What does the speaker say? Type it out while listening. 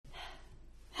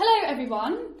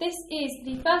everyone, this is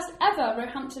the first ever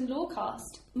Roehampton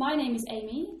Lawcast. My name is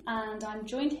Amy and I'm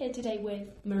joined here today with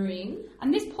Maureen.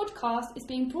 And this podcast is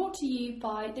being brought to you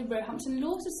by the Roehampton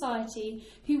Law Society,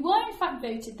 who were in fact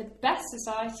voted the best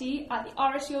society at the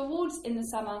RSU Awards in the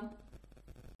summer.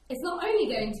 It's not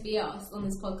only going to be us on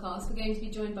this podcast, we're going to be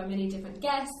joined by many different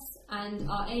guests, and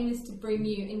our aim is to bring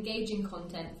you engaging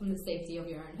content from the safety of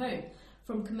your own home,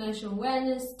 from commercial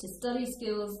awareness to study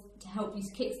skills to help you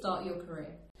kickstart your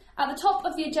career. At the top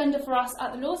of the agenda for us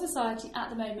at the Law Society at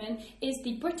the moment is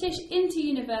the British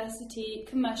Inter-University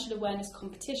Commercial Awareness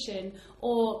Competition,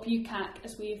 or BUCAC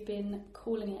as we've been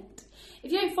calling it.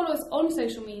 If you don't follow us on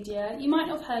social media, you might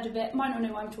not have heard of it, might not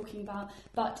know what I'm talking about,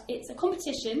 but it's a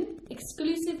competition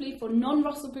exclusively for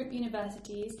non-Russell Group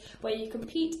universities where you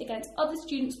compete against other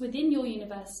students within your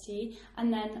university,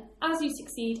 and then as you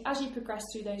succeed, as you progress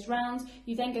through those rounds,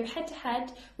 you then go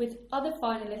head-to-head with other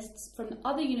finalists from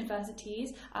other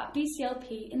universities at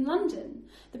BCLP in London.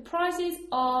 The prizes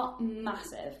are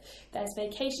massive. There's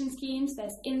vacation schemes,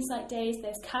 there's insight days,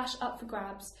 there's cash up for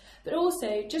grabs, but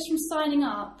also just from signing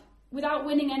up, without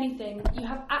winning anything, you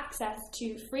have access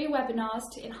to free webinars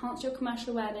to enhance your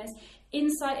commercial awareness,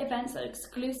 insight events that are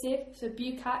exclusive for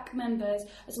BUCAC members,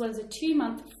 as well as a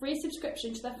 2-month free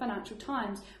subscription to the Financial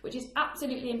Times, which is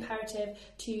absolutely imperative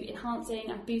to enhancing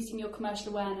and boosting your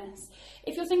commercial awareness.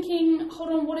 If you're thinking,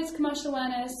 hold on, what is commercial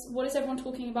awareness? What is everyone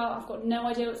talking about? I've got no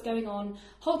idea what's going on.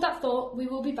 Hold that thought. We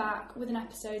will be back with an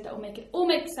episode that will make it all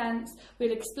make sense.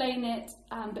 We'll explain it,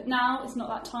 but now it's not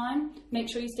that time.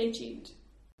 Make sure you stay tuned.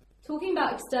 Talking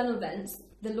about external events,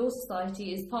 the Law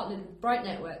Society is partnered with Bright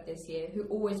Network this year, who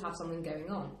always have something going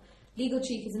on. Legal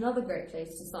Cheek is another great place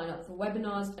to sign up for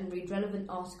webinars and read relevant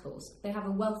articles. They have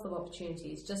a wealth of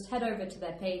opportunities. Just head over to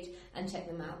their page and check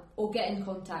them out, or get in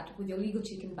contact with your Legal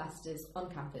Cheek ambassadors on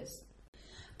campus.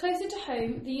 Closer to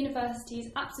home, the university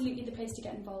is absolutely the place to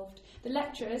get involved. The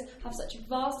lecturers have such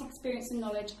vast experience and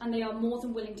knowledge, and they are more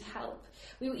than willing to help.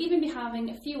 We will even be having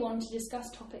a few on to discuss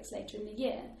topics later in the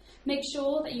year. Make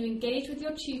sure that you engage with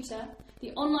your tutor,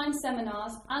 the online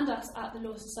seminars, and us at the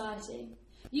Law Society.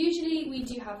 Usually we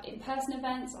do have in-person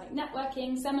events like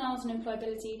networking, seminars and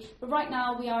employability, but right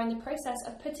now we are in the process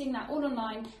of putting that all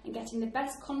online and getting the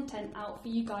best content out for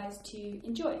you guys to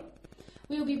enjoy.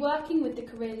 We will be working with the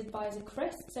careers advisor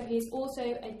Chris, so he is also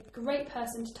a great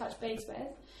person to touch base with.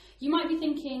 You might be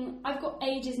thinking, I've got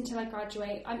ages until I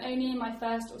graduate, I'm only in my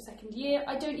first or second year,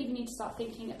 I don't even need to start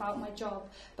thinking about my job,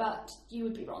 but you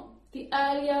would be wrong. The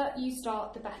earlier you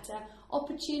start, the better.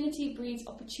 Opportunity breeds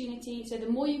opportunity, so the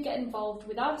more you get involved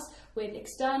with us, with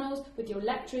externals, with your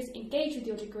lecturers, engage with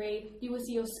your degree, you will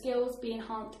see your skills be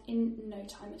enhanced in no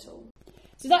time at all.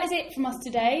 So that is it from us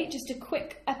today. Just a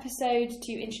quick episode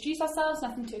to introduce ourselves,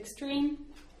 nothing too extreme.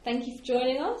 Thank you for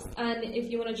joining us, and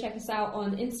if you want to check us out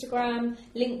on Instagram,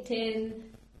 LinkedIn,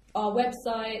 our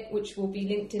website, which will be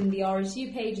linked in the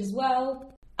RSU page as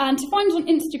well. And to find us on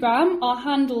Instagram, our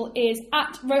handle is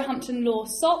at Roehampton Law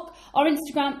Soc. Our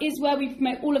Instagram is where we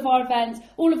promote all of our events,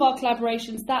 all of our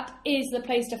collaborations. That is the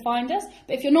place to find us.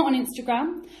 But if you're not on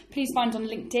Instagram, please find us on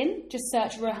LinkedIn. Just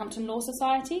search Roehampton Law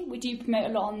Society. We do promote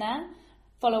a lot on there.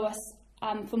 Follow us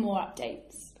for more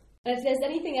updates. And if there's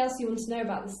anything else you want to know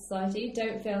about the Society,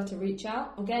 don't fail to reach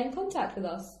out or get in contact with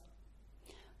us.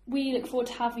 We look forward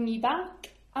to having you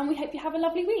back, and we hope you have a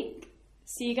lovely week.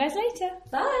 See you guys later.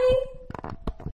 Bye!